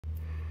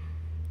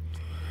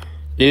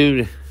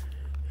Dude,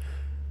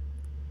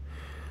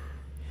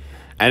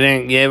 I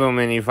didn't give him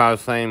any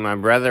false claim. My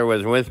brother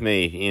was with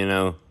me, you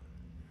know.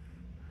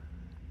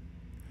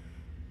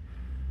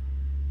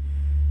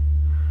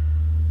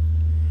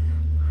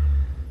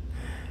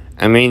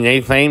 I mean,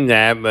 they claimed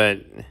that,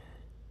 but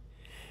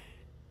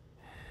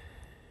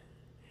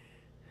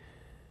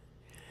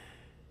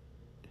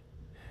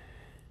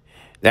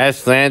that's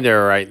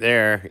slander right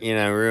there, you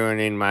know,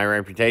 ruining my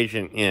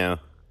reputation, you know.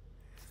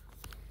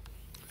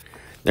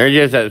 They're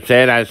just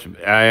upset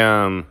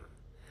I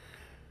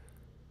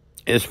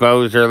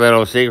exposed their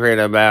little secret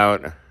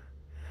about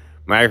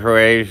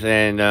microwaves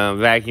and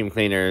vacuum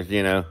cleaners,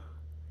 you know.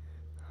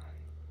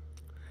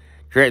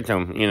 Tricked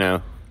them, you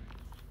know.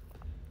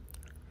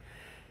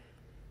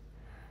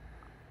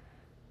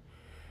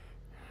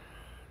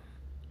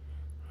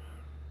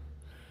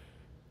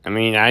 I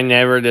mean, I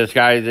never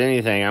disguise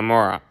anything. I'm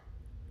more...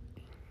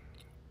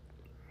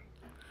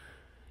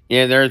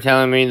 Yeah, they're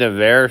telling me to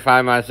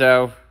verify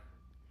myself.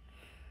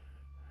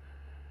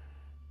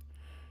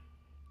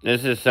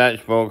 This is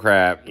such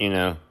bullcrap, you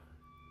know.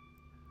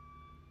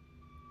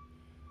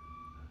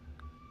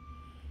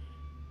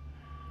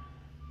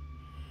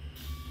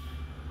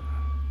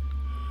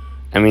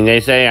 I mean,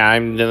 they say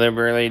I'm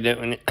deliberately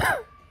doing it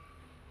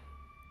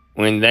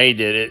when they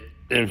did it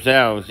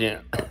themselves, you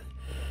know.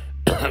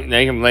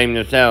 They can blame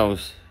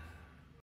themselves.